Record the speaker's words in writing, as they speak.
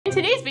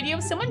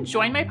video, someone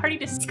joined my party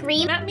to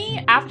scream at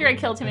me after I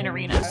killed him in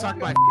Arena. Suck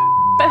my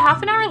But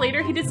half an hour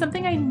later, he did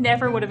something I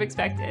never would have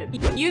expected.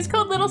 Use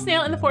code Little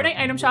Snail in the Fortnite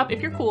item shop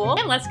if you're cool,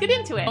 and let's get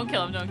into it. Don't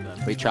kill him, don't kill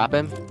him. We trap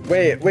him?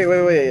 Wait.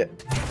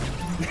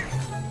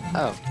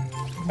 Oh.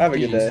 Have a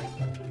good day.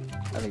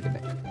 Have a good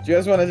day. Do you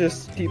guys want to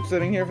just keep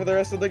sitting here for the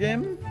rest of the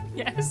game?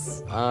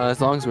 Yes. As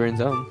long as we're in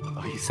zone.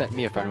 Oh, he sent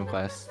me a friend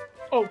request.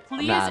 Oh,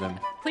 please, Mad him.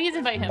 please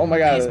invite him. Oh my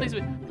god. Please.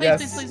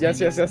 Yes.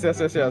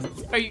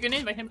 Are you gonna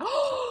invite him?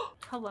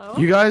 Hello?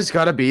 You guys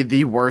gotta be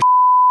the worst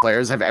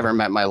players I've ever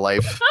met in my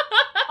life.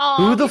 Aw,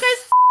 Who the you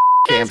guys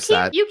camps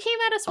that? You came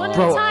at us one at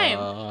Bro, a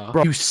time.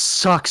 Bro, you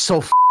suck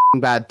so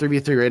bad.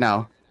 3v3 right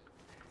now.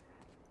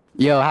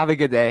 Yo, have a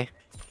good day.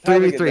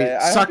 Have a good 3v3. day.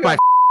 I Suck hope my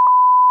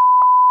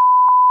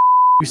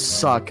You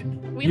suck.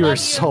 We You love are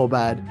so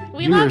bad.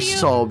 We You love are you.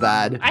 so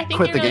bad. I think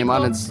Quit you're the game, really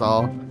cool.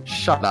 uninstall.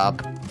 Shut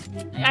up.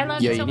 I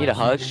love Yo, you so you need a much.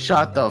 hug?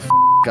 Shut the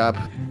up.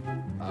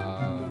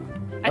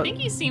 I think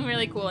you seem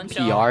really cool and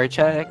chill. PR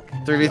check?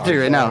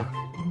 3v3 right now.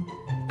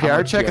 How PR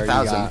much check PR you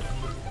 1,000. got?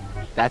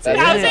 That's That's it?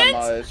 Thousand?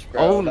 not much,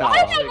 bro. Oh, no. That's I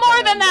have actually more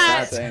kinda than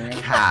that.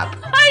 embarrassing. Cap.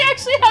 I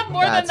actually have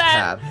more That's than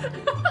that.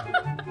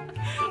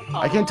 cap.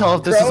 I can tell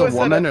if this Bro, is it's a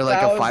at woman or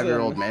like a 1,000.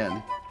 5-year-old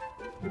man.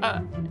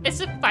 It's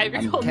a I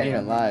 5-year-old can't man.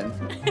 even lie.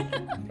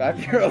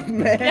 5-year-old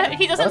man. Yeah,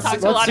 he doesn't talk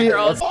to a lot of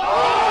girls.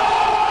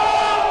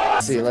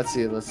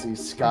 Let's see.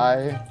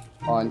 Sky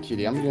on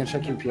QT. I'm gonna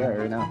check your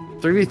PR right now.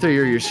 3v3,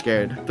 you're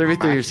scared.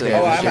 3v3, you're scared.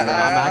 Oh, I'm I'm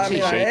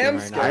actually I shaking am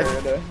right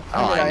scared. now.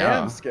 I I know.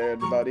 am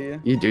scared, buddy.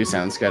 You do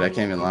sound scared. I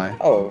can't even lie.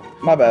 Oh,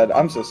 my bad.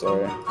 I'm so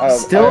sorry. I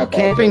Still apologize.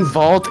 camping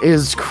vault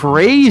is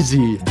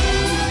crazy.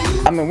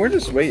 I mean, we're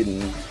just waiting.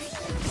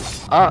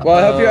 Well,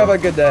 I hope you have a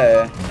good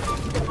day.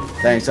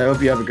 Thanks. I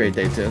hope you have a great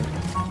day too.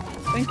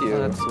 Thank you.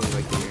 That's what I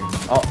like to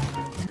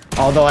hear.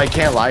 Although I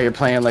can't lie, you're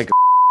playing like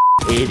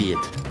a idiot.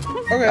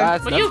 Okay.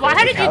 That's But how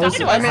did you How die is,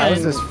 to I us? mean- how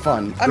is this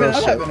fun? I mean, Real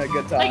I'm shit. having a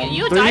good time. Like,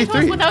 you died to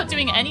us 3v3. without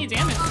doing any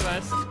damage to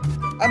us.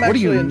 I'm What do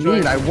you actually enjoying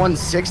mean? I it.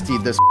 160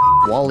 this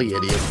Wally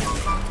idiot.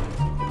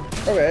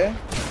 Okay.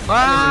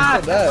 Ah!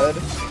 You're still dead.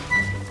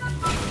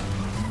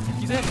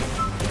 He's in.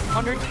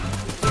 100.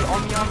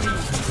 On me.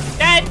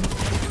 Dead!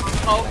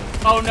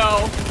 Oh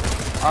no.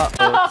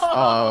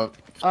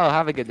 Oh,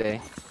 have a good day.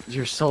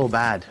 You're so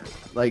bad.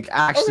 Like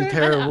actually Okay.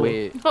 terrible.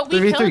 Wait. But we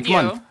 3v3, killed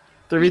come you. on.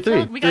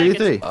 3v3. We gotta get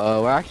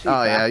 3v3. We're actually.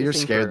 Oh yeah, you're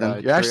practicing scared for,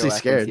 then. You're actually Trio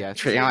scared. FNCS.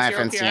 Trio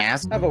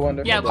FNCS. Have a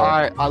wonderful Yeah, day. but-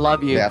 Alright, I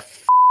love you. Yeah.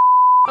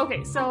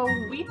 Okay, so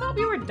we thought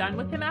we were done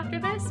with him after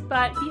this,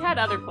 but he had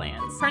other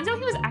plans. Turns out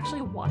he was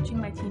actually watching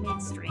my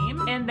teammate's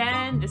stream, and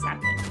then this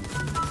happened.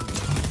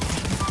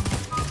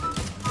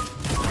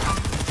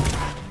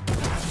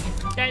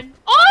 Dead.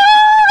 Oh,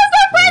 it's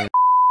my friend!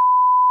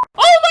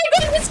 Oh my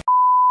goodness!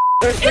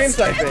 They're stream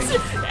sniping.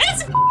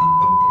 It's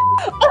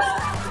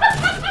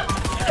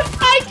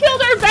I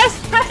killed our best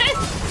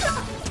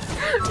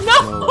friend! No,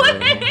 No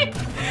way!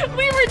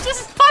 We were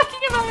just talking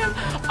about him.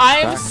 I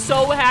am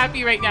so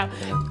happy right now.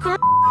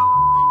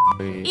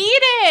 Wait.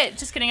 Eat it!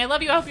 Just kidding. I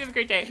love you. I hope you have a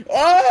great day.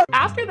 Ah!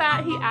 After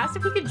that, he asked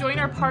if he could join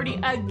our party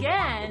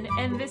again,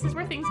 and this is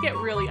where things get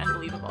really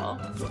unbelievable.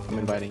 I'm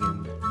inviting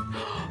him.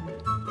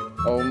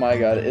 Oh my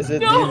god, is it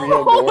the real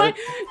No gore? way!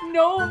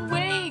 No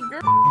way,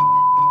 girl.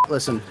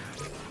 Listen,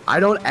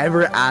 I don't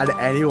ever add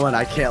anyone.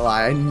 I can't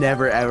lie. I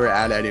never ever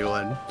add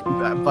anyone.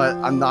 But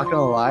I'm not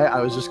gonna lie.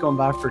 I was just going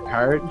back for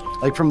card.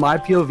 Like from my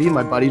POV,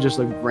 my buddy just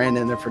like ran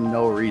in there for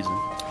no reason.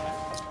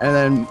 And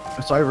then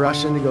so I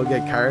rushed in to go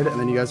get card, and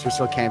then you guys were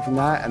still camping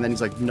that. And then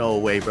he's like, "No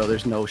way, bro.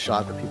 There's no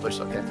shot that people are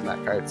still camping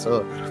that card."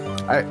 So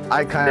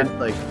I kind of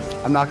like.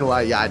 I'm not gonna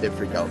lie. Yeah, I did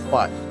freak out.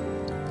 But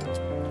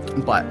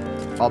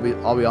I'll be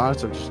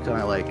honest. I'm just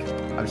kind of like.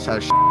 I just had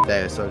a shit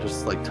day, so I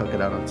just like took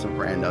it out on some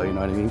rando, you know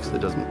what I mean? Because it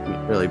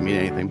doesn't really mean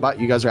anything. But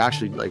you guys are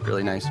actually like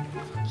really nice.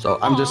 So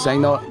I'm just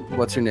saying though,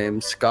 what's your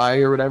name? Sky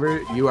or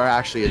whatever? You are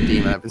actually a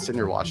demon. I've been sitting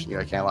here watching you.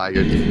 I can't lie,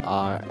 you're a demon.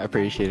 I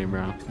appreciate it,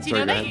 bro. Do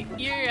you know Sorry,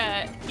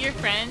 that your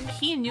friend,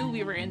 he knew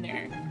we were in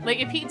there? Like,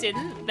 if he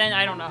didn't, then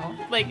I don't know.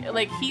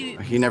 Like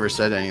He never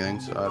said anything,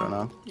 so I don't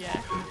know. yeah.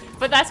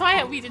 But that's why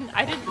I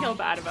didn't feel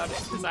bad about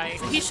it,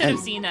 because he should have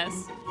seen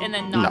us and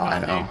then not No, gone I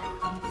know.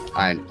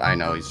 there. I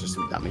know he's just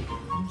a dummy.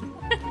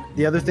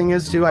 The other thing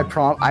is too, I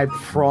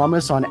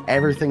promise on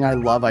everything I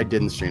love, I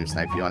didn't stream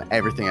snipe you on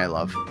everything I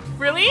love.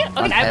 Really? Okay,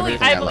 On I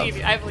everything believe I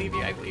you. I believe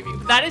you. I believe you.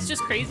 That is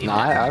just crazy. No,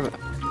 I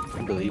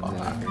believe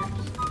that.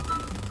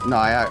 No,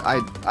 I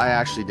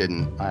actually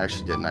didn't.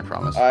 I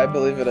promise. I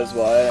believe it as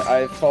well.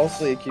 I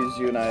falsely accused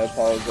you, and I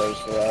apologize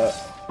for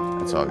that.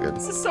 It's all good.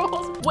 This is so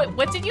wholesome.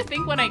 What did you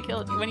think when I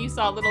killed you? When you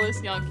saw Little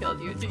Snail killed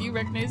you? Did you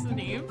recognize the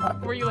name?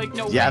 Were you like,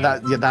 no way?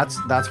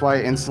 That's why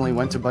I instantly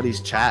went to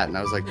Buddy's chat and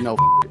I was like, no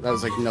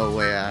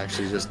way I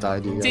actually just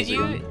died to you guys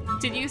again.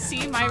 Did you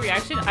see my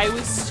reaction? I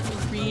was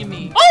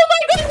screaming. Oh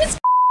my goodness!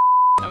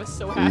 I was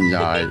so happy.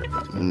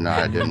 No,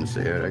 I didn't see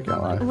it. I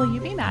can't lie. Will you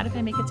be mad if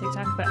I make a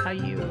TikTok about how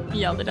you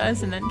yelled at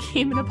us and then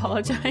came and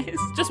apologized?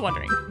 Just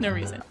wondering. No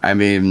reason. I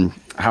mean,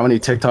 how many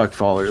TikTok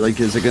followers? Like,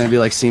 is it gonna be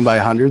like seen by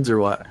hundreds or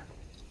what?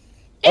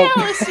 It'll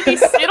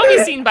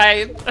be seen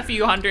by a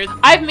few hundred.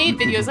 I've made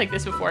videos like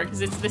this before because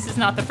this is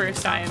not the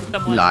first time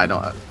someone No, I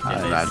don't. did I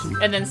this. imagine.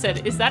 And then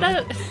said, "Is that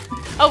a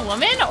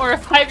woman or a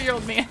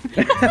 5-year-old man?"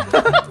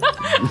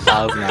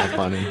 That was not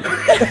funny.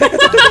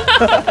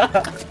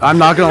 I'm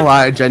not gonna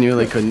lie. I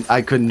genuinely couldn't.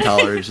 I couldn't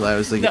tell originally. I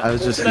was like, I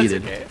was just that's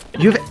heated. okay.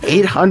 You have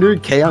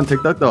 800K on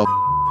TikTok though.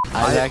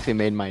 I actually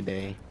made my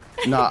day.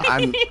 No,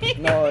 I'm.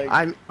 No,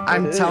 like,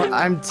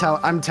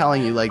 I'm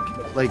telling you, like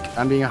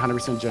I'm being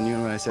 100%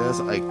 genuine when I say this.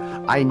 Like,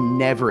 I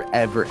never,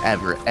 ever,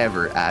 ever,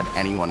 ever add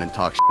anyone and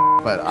talk shit,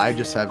 but I've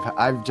just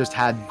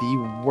had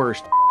the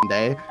worst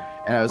day,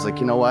 and I was like,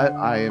 you know what?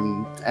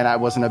 And I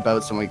wasn't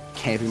about someone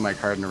camping my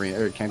card in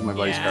arena or camping my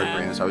buddy's card in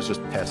arena, so I was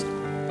just pissed.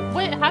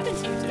 What happened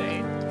to you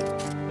today?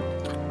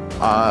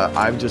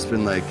 I've just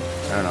been like,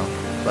 I don't know,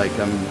 like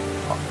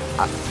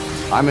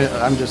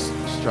I'm just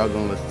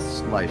struggling with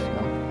life, you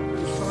know.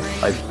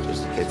 Life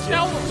just hits you.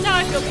 No,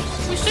 I feel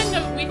we shouldn't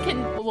have.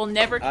 We'll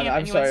never camp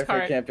I'm anyone's sorry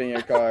card. for camping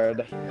your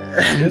card.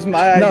 It was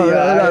my idea. No,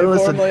 I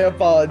listen. formally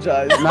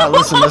apologize. No,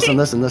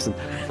 listen.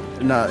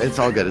 No, it's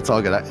all good. It's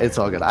all good.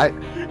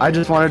 I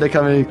just wanted to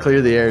come in and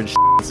clear the air and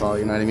that's all,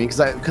 you know what I mean?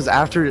 Because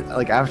after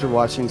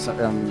watching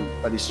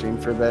buddy's stream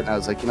for a bit, I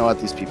was like, you know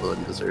what? These people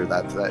didn't deserve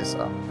that today,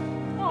 so.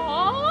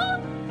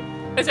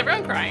 Aww. Is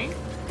everyone crying?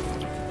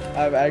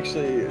 I'm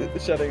actually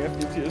shedding a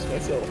few tears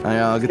myself. I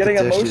know, I'll get Getting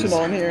the tissues.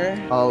 emotional in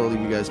here. I'll leave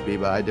you guys be,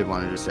 but I did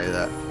want to just say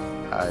that.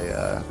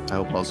 I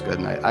hope all's good,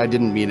 and I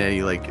didn't mean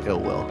any, like, ill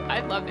will. I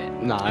love it.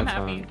 Nah, I'm it's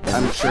happy. fine.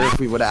 I'm sure if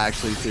we would have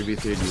actually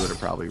 3v3'd, you would have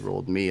probably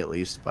rolled me at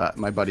least, but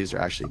my buddies are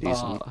actually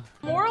decent.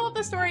 Moral of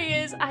the story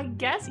is, I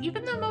guess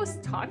even the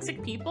most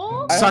toxic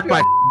people Suck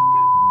my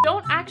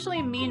don't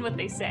actually mean what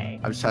they say.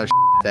 I just had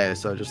a day,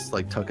 so I just,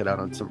 like, took it out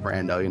on some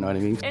rando, you know what I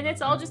mean? And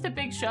it's all just a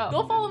big show.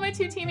 Go follow my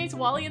 2 teammates,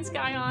 Wally and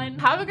Skyon.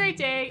 Have a great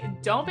day.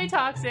 Don't be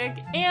toxic.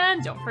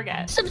 And don't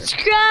forget.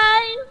 Subscribe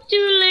to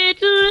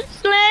Little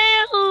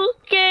Slayer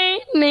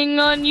Gaming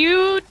on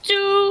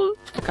YouTube.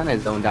 I'm kind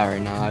of zoned out right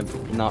now.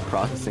 I'm not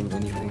processing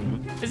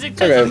anything. Is it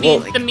because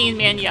the mean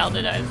man yelled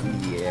at us?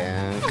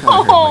 Yeah, kind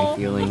of hurt my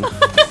feelings.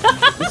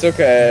 It's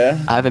okay.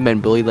 I haven't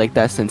been bullied like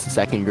that since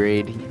 2nd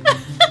grade.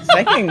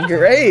 2nd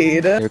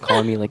grade? They're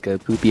calling me like a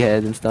poopy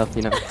head and stuff,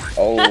 you know?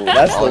 Oh,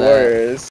 that's All the that. worst.